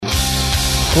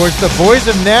Of course, the boys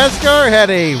of NASCAR had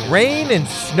a rain and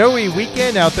snowy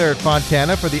weekend out there at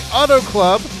Fontana for the Auto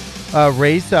Club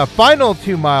race, final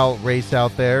 2-mile race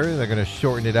out there. They're going to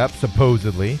shorten it up,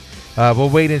 supposedly. We'll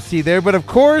wait and see there. But, of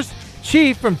course,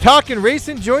 Chief from Talkin'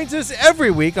 Racing joins us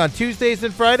every week on Tuesdays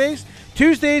and Fridays.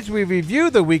 Tuesdays, we review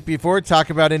the week before, talk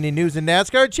about any news in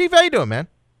NASCAR. Chief, how you doing, man?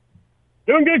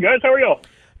 Doing good, guys. How are y'all?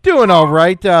 Doing all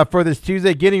right for this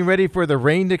Tuesday, getting ready for the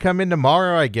rain to come in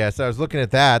tomorrow, I guess. I was looking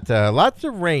at that. Lots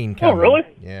of rain coming. Oh, really?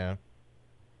 Yeah.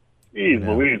 Jeez,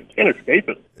 Louise, can't escape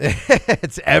it.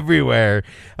 It's everywhere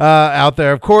out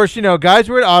there. Of course, guys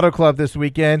were at Auto Club this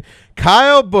weekend.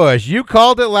 Kyle Busch, you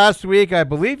called it last week. I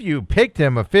believe you picked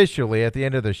him officially at the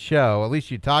end of the show. At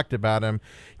least you talked about him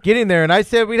getting there. And I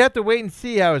said we'd have to wait and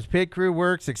see how his pit crew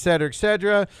works, et cetera, et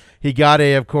cetera. He got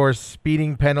of course,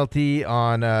 speeding penalty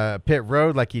on pit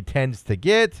road like he tends to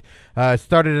get.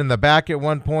 Started in the back at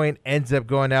one point, ends up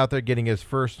going out there getting his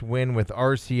first win with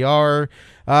RCR.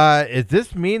 Does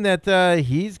this mean that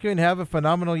he's going to have a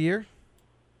phenomenal year?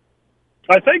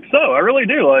 I think so. I really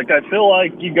do. I feel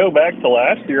like you go back to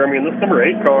last year. I mean, this number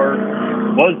 8 car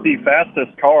was the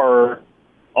fastest car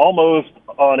almost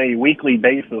on a weekly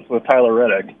basis with Tyler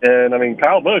Reddick. And, I mean,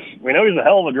 Kyle Busch, we know he's a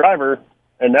hell of a driver.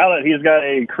 And now that he's got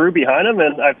a crew behind him,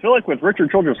 and I feel like with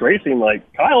Richard Childress Racing,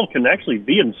 Kyle can actually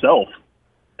be himself.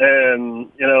 And,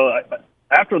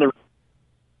 after the...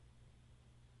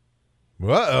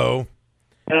 Uh-oh.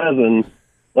 And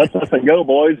let's us go,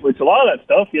 boys, which a lot of that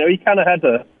stuff, he kind of had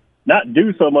to not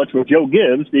do so much with Joe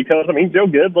Gibbs because, Joe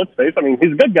Gibbs, let's face it,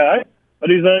 he's a good guy, but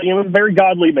he's a very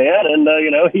godly man, and,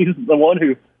 he's the one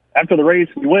who, after the race,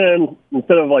 you win,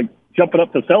 instead of, jumping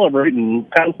up to celebrate and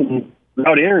pouncing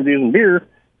rowdy energies and beer,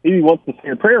 he wants to say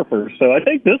a prayer first. So I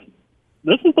think this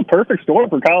is the perfect storm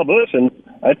for Kyle Busch, and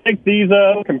I think these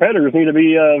competitors need to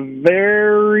be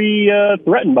very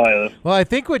threatened by this. Well, I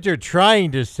think what you're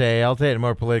trying to say, I'll say it in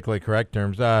more politically correct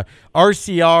terms,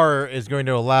 RCR is going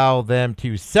to allow them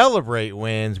to celebrate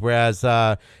wins, whereas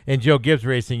in Joe Gibbs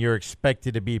Racing, you're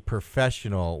expected to be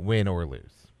professional, win or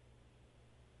lose.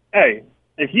 Hey,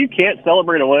 if you can't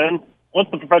celebrate a win, what's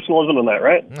the professionalism in that,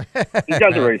 right? These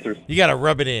guys are racers. You got to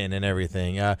rub it in and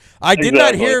everything. I did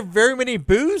not hear very many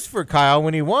boos for Kyle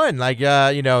when he won.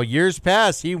 Years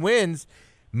past, he wins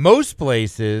most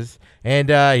places, and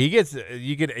he gets.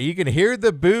 You can hear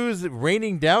the boos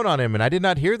raining down on him, and I did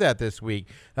not hear that this week.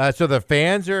 So the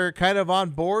fans are kind of on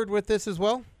board with this as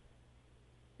well.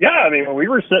 Yeah, we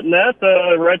were sitting at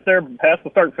right there past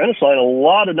the start-finish line. A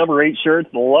lot of number 8 shirts,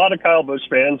 a lot of Kyle Busch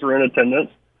fans were in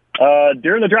attendance.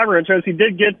 During the driver intros, he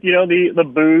did get, the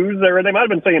boos, or they might have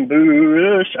been saying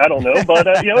boosh, I don't know, but,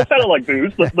 it sounded like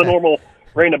boos, the normal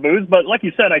rain of boos. But like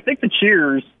you said, I think the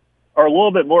cheers are a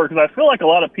little bit more, because I feel like a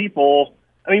lot of people,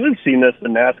 we've seen this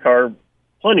in NASCAR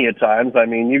plenty of times.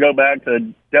 You go back to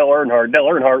Dale Earnhardt. Dale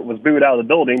Earnhardt was booed out of the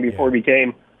building before he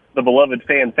became the beloved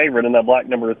fan favorite in that black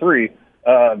number 3.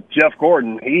 Jeff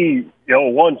Gordon, he,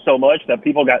 won so much that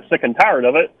people got sick and tired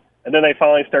of it, and then they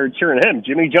finally started cheering him.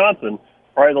 Jimmy Johnson,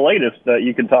 probably the latest that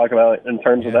you can talk about in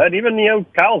terms of that. Even,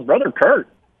 Kyle's brother, Kurt.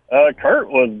 Kurt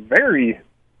was very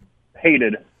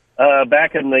hated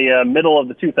back in the middle of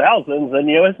the 2000s. And,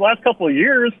 his last couple of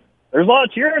years, there's a lot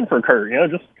of cheering for Kurt,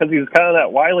 just because he's kind of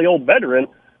that wily old veteran.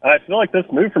 I feel like this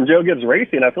move from Joe Gibbs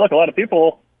Racing, I feel like a lot of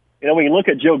people, when you look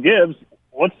at Joe Gibbs,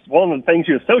 what's one of the things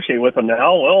you associate with him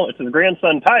now? Well, it's his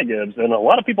grandson, Ty Gibbs. And a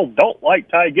lot of people don't like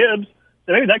Ty Gibbs.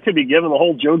 So maybe that could be given the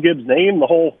whole Joe Gibbs name, the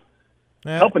whole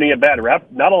company a bad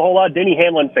rap. Not a whole lot of Denny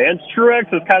Hamlin fans.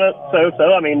 Truex is kind of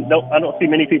so-so. I don't see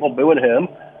many people booing him.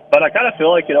 But I kind of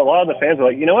feel like, a lot of the fans are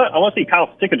like, you know what? I want to see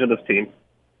Kyle sticking to this team.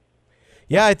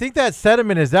 Yeah, I think that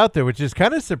sentiment is out there, which is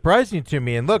kind of surprising to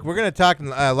me. And look, we're going to talk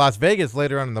Las Vegas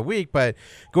later on in the week, but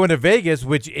going to Vegas,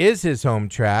 which is his home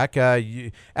track,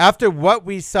 after what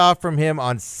we saw from him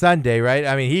on Sunday,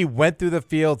 right? He went through the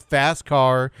field, fast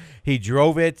car. He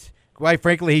drove it. Quite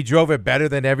frankly, he drove it better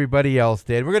than everybody else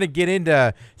did. We're going to get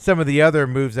into some of the other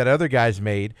moves that other guys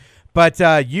made. But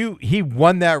he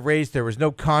won that race. There was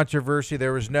no controversy.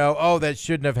 There was no, that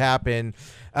shouldn't have happened.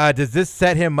 Does this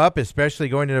set him up, especially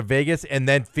going into Vegas and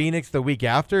then Phoenix the week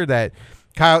after, that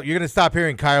Kyle, you're going to stop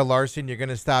hearing Kyle Larson. You're going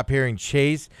to stop hearing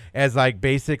Chase as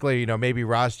basically, maybe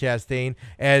Ross Chastain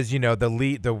as, the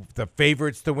lead, the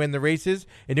favorites to win the races.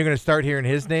 And you're going to start hearing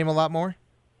his name a lot more?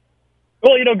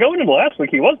 Well, going into last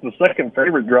week, he was the second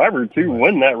favorite driver to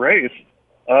win that race.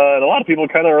 And a lot of people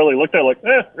kind of really looked at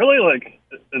it really?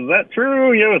 Is that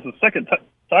true? It's the second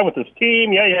time with his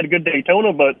team. Yeah, he had a good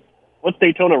Daytona, but what's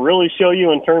Daytona really show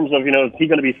you in terms of, is he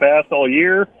going to be fast all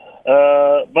year?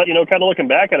 But, kind of looking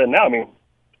back at it now,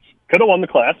 could have won the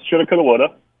class, should have, could have, would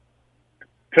have.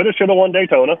 Could have, should have won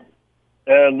Daytona.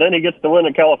 and then he gets to win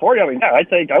in California. I mean,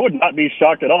 yeah, I would not be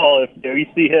shocked at all if you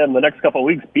see him the next couple of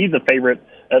weeks be the favorite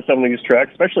at some of these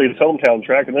tracks, especially his hometown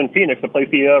track, and then Phoenix, a place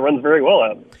he runs very well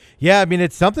at. Yeah, I mean,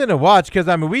 it's something to watch because,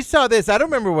 I mean, we saw this. I don't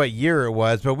remember what year it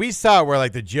was, but we saw it where,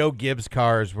 like, the Joe Gibbs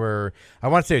cars were, I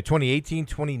want to say 2018,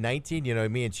 2019. You know,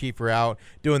 me and Chief were out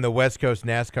doing the West Coast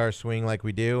NASCAR swing like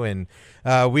we do, and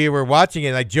we were watching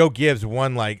it. Like, Joe Gibbs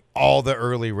won, like, all the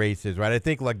early races, right? I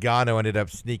think Logano ended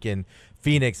up sneaking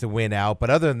Phoenix to win out,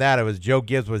 but other than that, it was Joe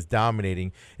Gibbs was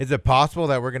dominating. Is it possible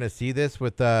that we're going to see this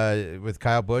with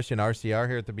Kyle Busch and RCR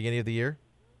here at the beginning of the year?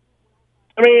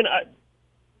 I mean,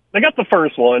 they got the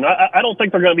first one. I don't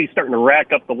think they're going to be starting to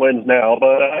rack up the wins now,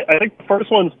 but I think the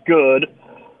first one's good.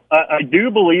 I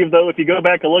do believe, though, if you go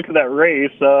back and look at that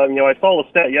race, I saw the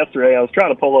stat yesterday. I was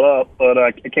trying to pull it up, but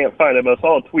I can't find it. But I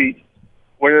saw a tweet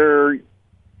where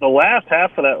the last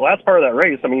half of that last part of that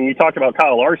race, I mean, you talked about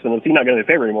Kyle Larson. Is he not going to be a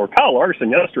favorite anymore? Kyle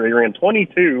Larson yesterday ran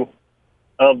 22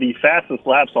 of the fastest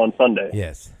laps on Sunday.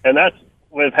 Yes. And that's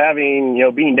with having,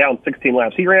 being down 16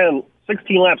 laps. He ran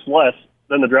 16 laps less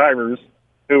than the drivers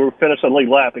who finished on lead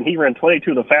lap, and he ran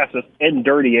 22 of the fastest in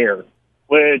dirty air,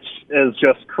 which is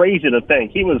just crazy to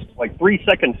think. He was like 3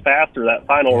 seconds faster that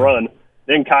final run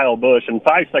than Kyle Busch and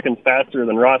 5 seconds faster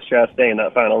than Ross Chastain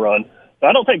that final run. So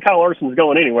I don't think Kyle Larson's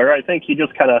going anywhere. I think he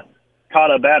just kind of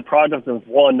caught a bad product of,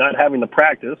 one, not having the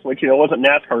practice, which, wasn't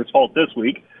NASCAR's fault this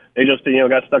week. They just,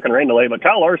 got stuck in a rain delay. But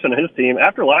Kyle Larson and his team,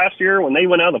 after last year when they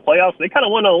went out of the playoffs, they kind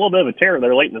of went on a little bit of a tear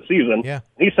there late in the season. Yeah.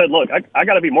 He said, look, I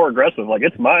got to be more aggressive. Like,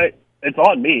 it's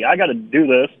on me. I got to do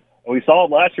this. And we saw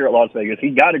it last year at Las Vegas. He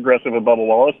got aggressive with Bubba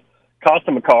Wallace, cost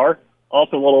him a car,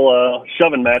 also a little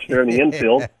shoving match there in the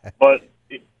infield. But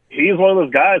he's one of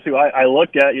those guys who I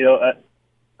look at,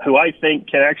 who I think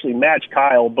can actually match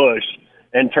Kyle Busch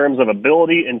in terms of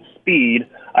ability and speed.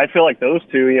 I feel like those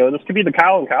two, this could be the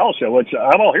Kyle and Kyle show, which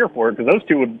I'm all here for it because those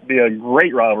two would be a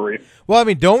great rivalry. Well, I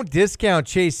mean, don't discount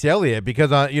Chase Elliott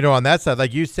because, on that side,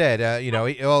 like you said,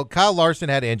 Kyle Larson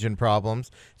had engine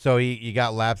problems, so he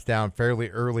got laps down fairly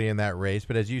early in that race.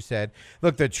 But as you said,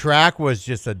 look, the track was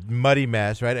just a muddy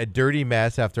mess, right? A dirty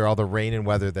mess after all the rain and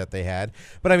weather that they had.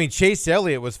 But, I mean, Chase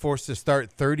Elliott was forced to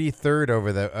start 33rd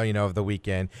over the, of the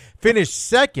weekend, finished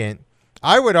second.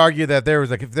 I would argue that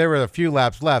if there were a few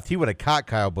laps left, he would have caught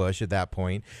Kyle Busch at that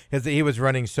point because he was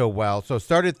running so well. So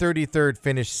started 33rd,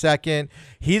 finished second.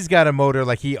 He's got a motor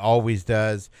like he always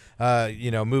does,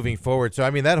 moving forward. So, I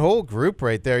mean, that whole group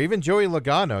right there, even Joey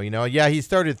Logano, he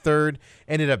started third,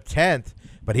 ended up 10th,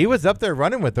 but he was up there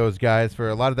running with those guys for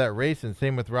a lot of that race, and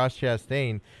same with Ross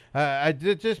Chastain.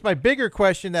 Just my bigger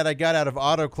question that I got out of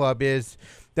Auto Club is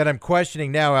that I'm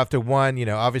questioning now after one,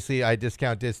 obviously I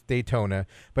discount this Daytona,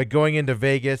 but going into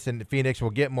Vegas and Phoenix, we'll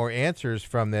get more answers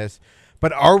from this.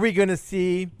 But are we going to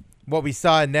see what we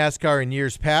saw in NASCAR in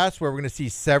years past, where we're going to see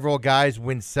several guys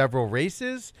win several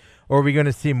races? Or are we going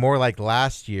to see more like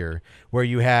last year, where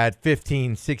you had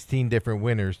 15, 16 different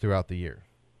winners throughout the year?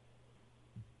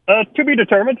 To be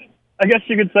determined, I guess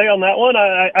you could say on that one.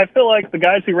 I feel like the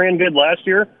guys who ran good last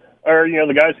year are,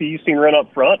 the guys who you've seen run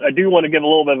up front. I do want to give a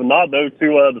little bit of a nod, though,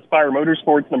 to the Spire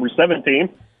Motorsports number 17,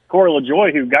 Corey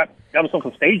LaJoie, who got himself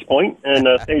a stage point, and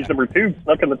stage number 2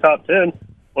 snuck in the top 10,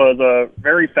 was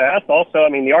very fast. Also, I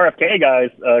mean, the RFK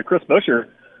guys, Chris Buescher,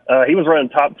 he was running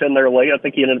top 10 there late. I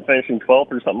think he ended up finishing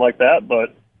 12th or something like that,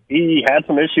 but he had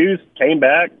some issues, came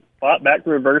back, fought back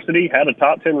through adversity, had a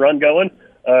top 10 run going.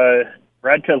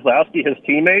 Brad Keselowski, his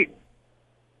teammate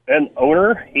and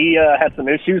owner, he had some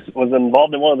issues, was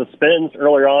involved in one of the spins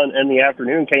earlier on in the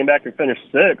afternoon, came back and finished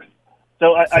 6th.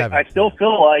 So I still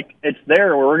feel like it's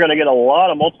there where we're going to get a lot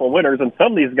of multiple winners, and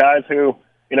some of these guys who,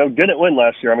 didn't win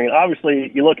last year. I mean,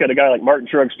 obviously, you look at a guy like Martin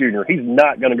Truex Jr., he's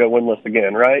not going to go winless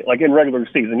again, right? Like in regular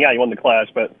season, yeah, he won the Clash,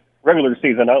 but regular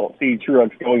season, I don't see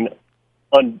Truex going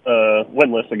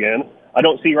winless again. I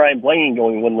don't see Ryan Blaney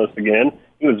going winless again.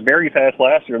 He was very fast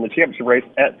last year in the championship race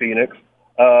at Phoenix.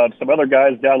 Some other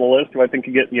guys down the list who I think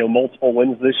could get multiple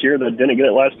wins this year that didn't get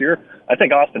it last year. I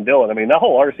think Austin Dillon. I mean, that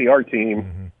whole RCR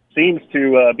team seems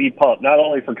to be pumped, not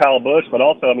only for Kyle Busch, but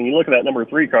also, I mean, you look at that number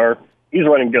 3 car, he's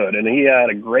running good, and he had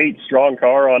a great, strong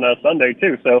car on Sunday,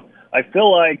 too. So I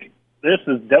feel like this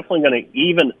is definitely going to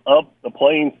even up the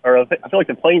playing, or I feel like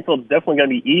the playing field is definitely going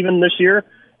to be even this year.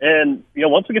 And,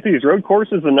 once we get to these road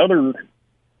courses and other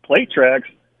plate tracks,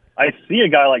 I see a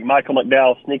guy like Michael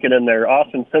McDowell sneaking in there.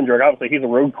 Austin Cindric, obviously, he's a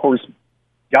road course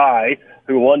guy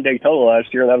who won Daytona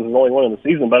last year, and that was his only one in the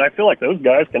season. But I feel like those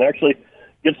guys can actually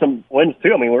get some wins,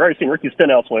 too. I mean, we've already seen Ricky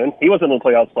Stenhouse win. He wasn't in the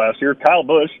playoffs last year. Kyle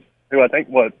Busch, who I think,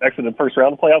 exited the first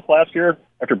round of the playoffs last year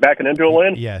after backing into a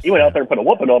win. Yes, he went out there and put a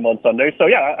whooping on him on Sunday. So,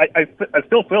 yeah, I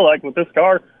still feel like with this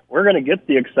car, we're going to get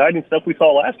the exciting stuff we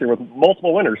saw last year with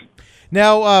multiple winners.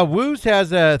 Now, Woos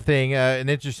has a thing, an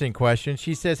interesting question.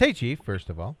 She says, hey, Chief, first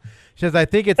of all. She says, I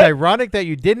think it's ironic that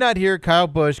you did not hear Kyle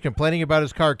Busch complaining about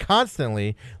his car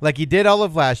constantly like he did all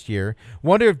of last year.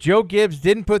 Wonder if Joe Gibbs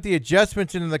didn't put the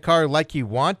adjustments into the car like he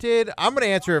wanted. I'm going to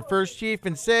answer it first, Chief,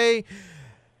 and say,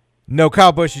 no,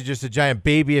 Kyle Busch is just a giant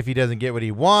baby if he doesn't get what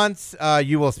he wants.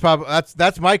 You will probably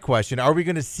that's my question. Are we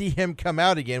going to see him come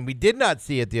out again? We did not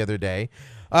see it the other day.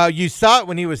 You saw it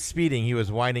when he was speeding. He was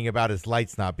whining about his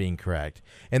lights not being correct.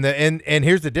 And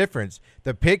here's the difference.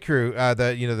 The pit crew,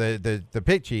 the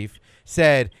pit chief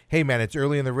said, "Hey man, it's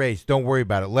early in the race. Don't worry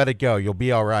about it. Let it go. You'll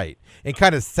be all right." And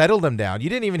kind of settled him down. You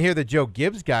didn't even hear the Joe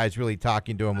Gibbs guys really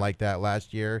talking to him like that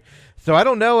last year. So I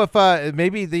don't know if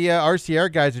maybe the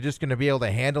RCR guys are just going to be able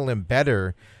to handle him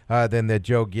better than the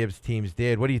Joe Gibbs teams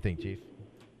did. What do you think, Chief?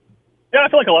 Yeah, I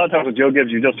feel like a lot of times with Joe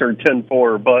Gibbs, you just heard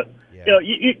 10-4, but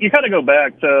you kind of go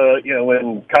back to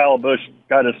when Kyle Busch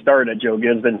got his start at Joe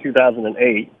Gibbs in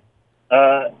 2008.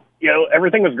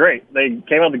 Everything was great. They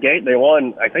came out the gate. They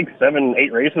won, I think,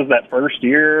 7-8 races that first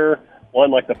year. Won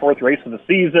like the fourth race of the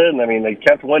season. I mean, they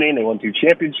kept winning. They won 2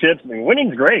 championships. I mean,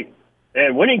 winning's great,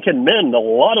 and winning can mend a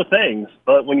lot of things.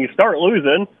 But when you start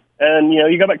losing, and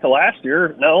you go back to last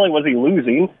year, not only was he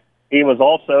losing, he was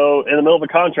also in the middle of a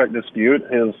contract dispute.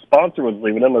 His sponsor was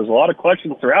leaving him. There's a lot of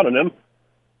questions surrounding him.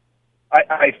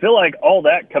 I feel like all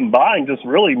that combined just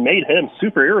really made him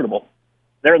super irritable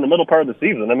there in the middle part of the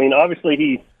season. I mean,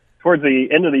 obviously towards the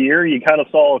end of the year, you kind of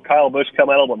saw Kyle Busch come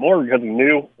out a little bit more because he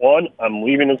knew, 1, I'm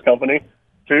leaving his company.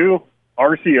 2,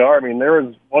 RCR. I mean, there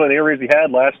was one of the areas he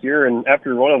had last year, and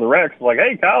after one of the wrecks, like,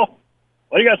 hey, Kyle,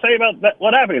 what do you got to say about that?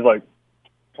 What happened? He's like,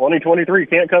 2023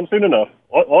 can't come soon enough.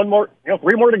 One more, 3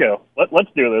 more to go. Let's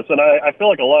do this. And I feel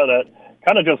like a lot of that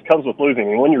kind of just comes with losing.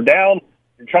 I mean, when you're down,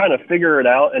 you're trying to figure it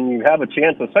out, and you have a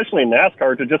chance, especially in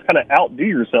NASCAR, to just kind of outdo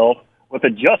yourself with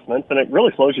adjustments, and it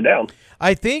really slows you down.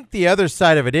 I think the other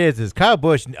side of it is Kyle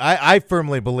Busch, I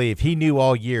firmly believe he knew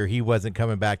all year he wasn't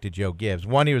coming back to Joe Gibbs.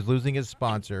 1, he was losing his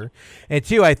sponsor. And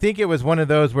 2, I think it was one of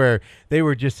those where they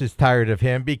were just as tired of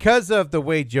him because of the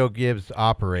way Joe Gibbs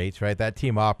operates, right? That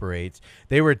team operates.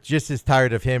 They were just as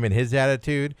tired of him and his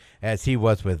attitude as he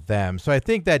was with them. So I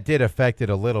think that did affect it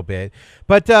a little bit.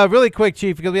 But really quick,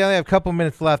 Chief, because we only have a couple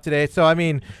minutes left today. So,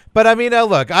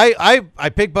 look, I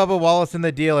picked Bubba Wallace in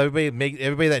the deal.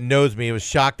 Everybody that knows me was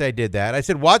shocked I did that. I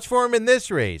said, watch for him in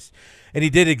this race. And he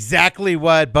did exactly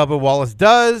what Bubba Wallace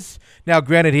does. Now,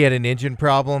 granted, he had an engine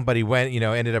problem, but he went,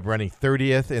 ended up running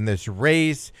 30th in this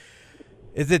race.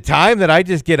 Is it time that I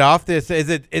just get off this? Is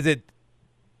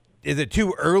it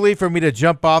too early for me to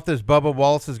jump off this Bubba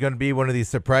Wallace is going to be one of these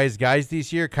surprise guys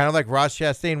this year, kind of like Ross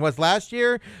Chastain was last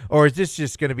year? Or is this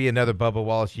just going to be another Bubba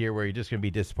Wallace year where you're just going to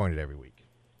be disappointed every week?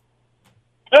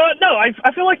 No, I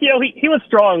feel like, he was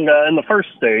strong in the first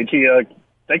stage. He, I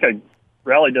think I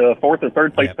rallied to a 4th or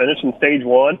 3rd place finish in stage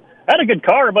 1. Had a good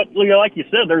car, but, like you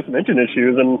said, there's some engine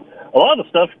issues. And a lot of the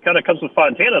stuff kind of comes with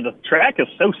Fontana. The track is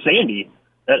so sandy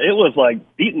that it was like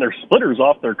beating their splitters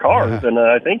off their cars. Yeah. And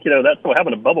I think, that's what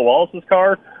happened to Bubba Wallace's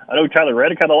car. I know Tyler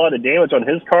Reddick had a lot of damage on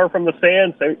his car from the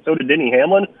sand. So did Denny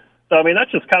Hamlin. So, I mean,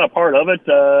 that's just kind of part of it.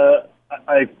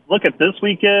 I look at this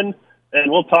weekend,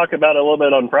 and we'll talk about it a little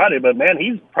bit on Friday, but, man,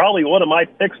 he's probably one of my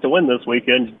picks to win this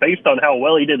weekend based on how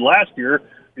well he did last year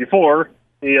before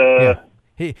he was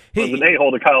an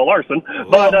a-hole to Kyle Larson.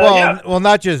 But, well,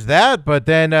 not just that, but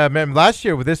then remember last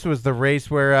year, this was the race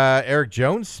where Eric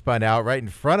Jones spun out right in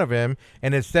front of him,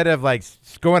 and instead of,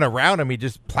 going around him, he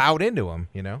just plowed into him,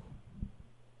 Hey,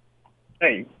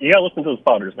 you got to listen to the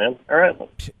spotters, man. All right?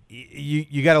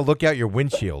 You got to look out your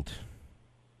windshield.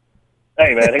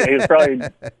 Hey, man, he was probably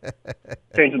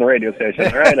changing the radio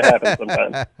station. All right, it happens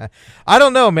sometimes. I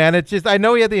don't know, man. It's just I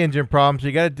know he had the engine problems. So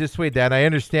you got to dissuade that. And I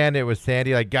understand it was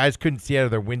sandy. Like, guys couldn't see out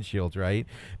of their windshields, right?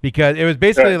 Because it was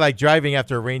basically like driving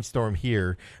after a rainstorm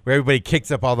here where everybody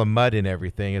kicks up all the mud and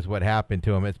everything is what happened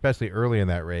to him, especially early in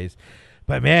that race.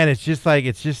 But, man, it's just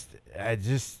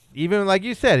even like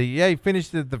you said, he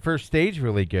finished the first stage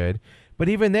really good. But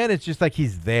even then, it's just like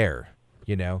he's there.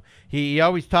 He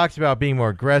always talks about being more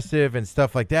aggressive and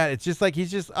stuff like that. It's just like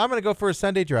I'm going to go for a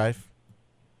Sunday drive.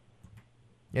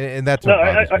 And that's what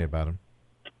bothers me about him.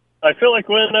 I feel like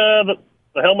when the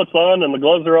helmet's on and the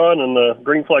gloves are on and the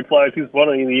green flag flies, he's one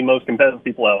of the most competitive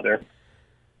people out there.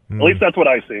 At least that's what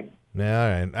I see. Yeah, all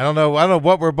right. I don't know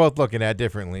what we're both looking at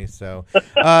differently. So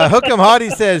Hook'em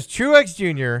Hottie says Truex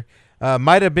Jr.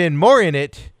 Might have been more in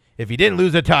it if he didn't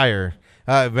lose a tire.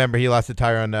 Remember, he lost a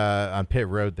tire on pit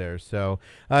road there. So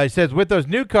he says, with those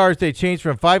new cars, they changed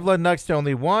from 5 Ludnucks to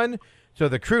only 1. So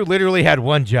the crew literally had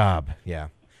one job. Yeah.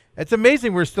 It's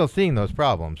amazing we're still seeing those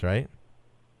problems, right?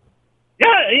 Yeah,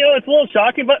 it's a little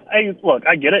shocking, but hey, look,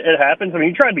 I get it. It happens. I mean,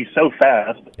 you try to be so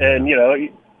fast, and you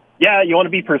want to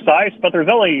be precise, but there's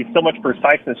only so much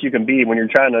preciseness you can be when you're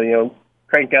trying to,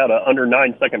 crank out a under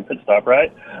 9-second pit stop,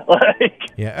 right?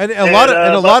 And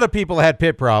a lot of people had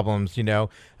pit problems. I don't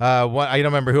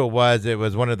remember who it was. It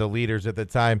was one of the leaders at the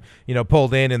time.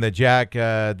 Pulled in, and the jack,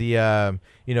 the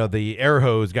air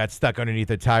hose got stuck underneath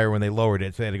the tire when they lowered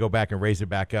it, so they had to go back and raise it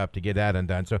back up to get that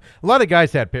undone. So a lot of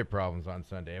guys had pit problems on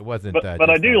Sunday. It wasn't. But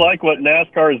I do like what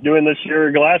NASCAR is doing this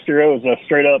year. Last year it was a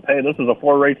straight up, hey, this is a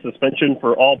 4-race suspension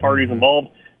for all parties involved,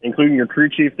 including your crew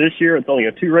chief. This year it's only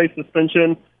a 2-race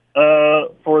suspension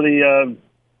for the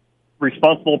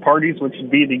responsible parties, which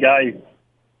would be the guy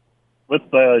with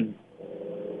the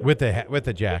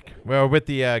jack. Well, with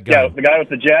the gun. Yeah, the guy with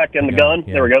the jack and the gun.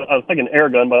 Yeah. There we go. I was thinking air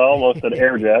gun, but I almost said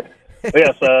air jack. But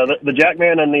yes, the jack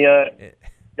man and the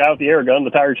guy with the air gun,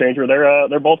 the tire changer,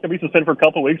 they're both going to be suspended for a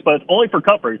couple of weeks, but it's only for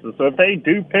cup races. So if they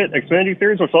do pit Xfinity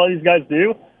Series, which a lot of these guys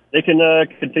do, they can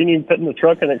continue pitting the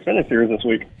truck in Xfinity Series this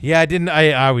week. Yeah,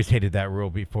 I always hated that rule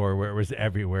before, where it was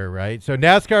everywhere, right? So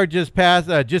NASCAR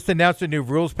just announced the new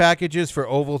rules packages for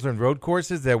ovals and road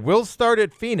courses that will start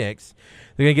at Phoenix.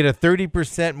 They're going to get a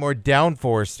 30% more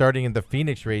downforce starting in the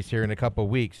Phoenix race here in a couple of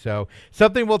weeks. So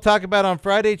something we'll talk about on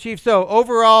Friday, Chief. So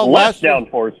overall, less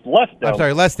downforce. I'm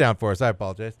sorry, less downforce. I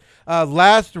apologize.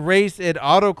 Last race at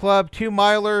Auto Club,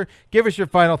 2-miler. Give us your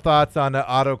final thoughts on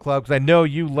Auto Club, because I know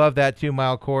you love that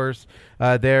 2-mile course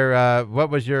there. What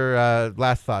was your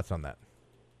last thoughts on that?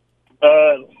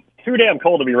 Too damn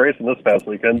cold to be racing this past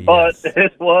weekend, yes. But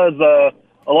it was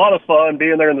a lot of fun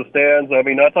being there in the stands. I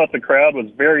mean, I thought the crowd was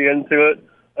very into it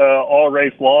all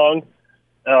race long.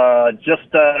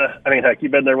 Heck,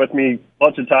 you've been there with me a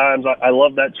bunch of times. I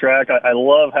love that track. I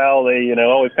love how they,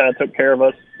 always kind of took care of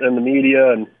us in the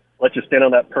media and let you stand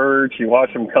on that perch. You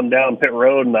watch them come down pit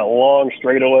road and that long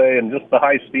straightaway and just the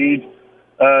high speed.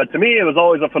 To me, it was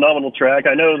always a phenomenal track.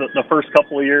 I know that the first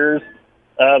couple of years,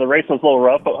 the race was a little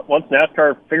rough, but once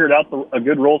NASCAR figured out a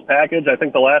good rules package, I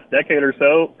think the last decade or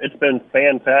so, it's been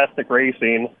fantastic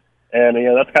racing. And,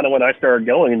 that's kind of when I started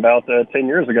going. About 10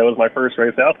 years ago was my first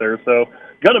race out there. So,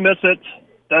 going to miss it.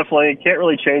 Definitely. Can't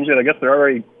really change it. I guess they're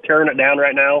already tearing it down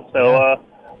right now. So,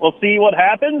 we'll see what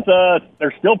happens.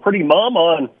 They're still pretty mum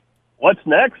on what's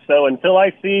next. So, until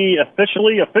I see official,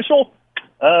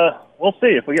 we'll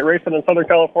see if we get racing in Southern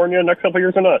California next couple of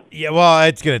years or not. Yeah, well,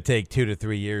 it's going to take 2 to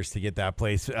 3 years to get that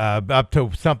place up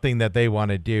to something that they want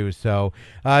to do. So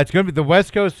it's going to be the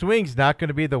West Coast swing's not going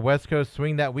to be the West Coast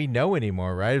swing that we know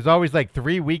anymore, right? It was always like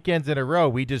 3 weekends in a row.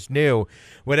 We just knew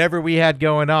whatever we had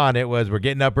going on, it was we're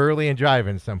getting up early and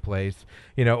driving someplace,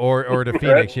 or to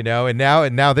Phoenix, And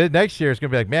now the next year it's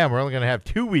going to be like, man, we're only going to have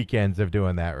 2 weekends of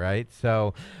doing that, right?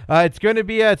 So it's going to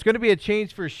be a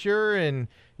change for sure. And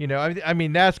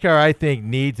NASCAR, I think,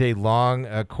 needs a long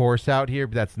course out here,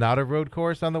 but that's not a road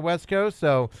course on the West Coast.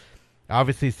 So,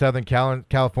 obviously, Southern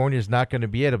California is not going to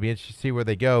be it. It'll be interesting to see where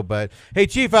they go. But, hey,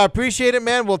 Chief, I appreciate it,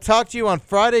 man. We'll talk to you on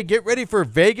Friday. Get ready for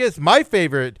Vegas. My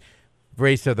favorite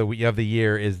race of the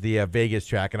year is the Vegas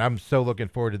track, and I'm so looking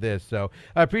forward to this. So,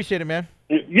 I appreciate it, man.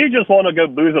 You just want to go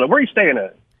booze it up. Where are you staying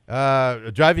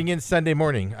at? Driving in Sunday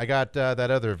morning. I got that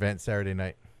other event Saturday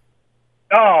night.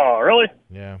 Oh, really?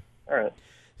 Yeah. All right.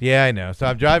 Yeah, I know. So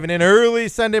I'm driving in early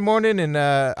Sunday morning, and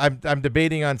I'm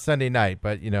debating on Sunday night.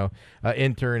 But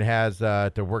intern has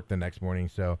to work the next morning,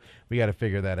 so we got to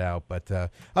figure that out. But I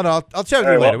don't know. I'll chat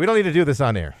with you later. We don't need to do this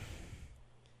on air.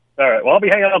 All right. Well, I'll be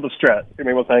hanging out at the Strat. I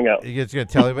mean, we'll hang out. You're just gonna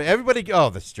tell everybody.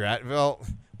 Oh, the Strat. Well,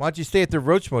 why don't you stay at the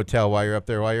Roach Motel while you're up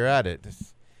there? While you're at it.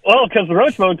 Well, because the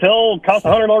Roach Motel costs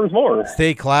 $100 more.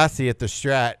 Stay classy at the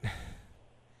Strat.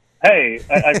 Hey,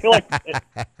 I feel like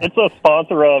it's a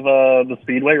sponsor of the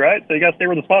Speedway, right? So you got to stay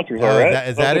where the sponsors are, right?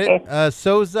 Is that it?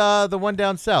 So's the one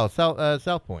down south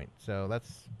Point. So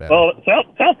that's better. Well,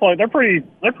 South Point, they're pretty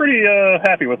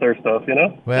happy with their stuff,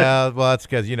 Well, that's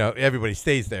because everybody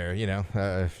stays there,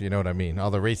 if you know what I mean.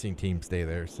 All the racing teams stay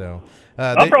there. So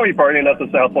I'll probably be partying at the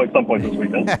South Point some point this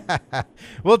weekend.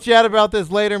 We'll chat about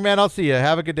this later, man. I'll see you.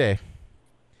 Have a good day.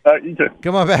 You too.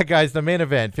 Come on back, guys. The main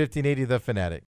event, 1580 The Fanatic.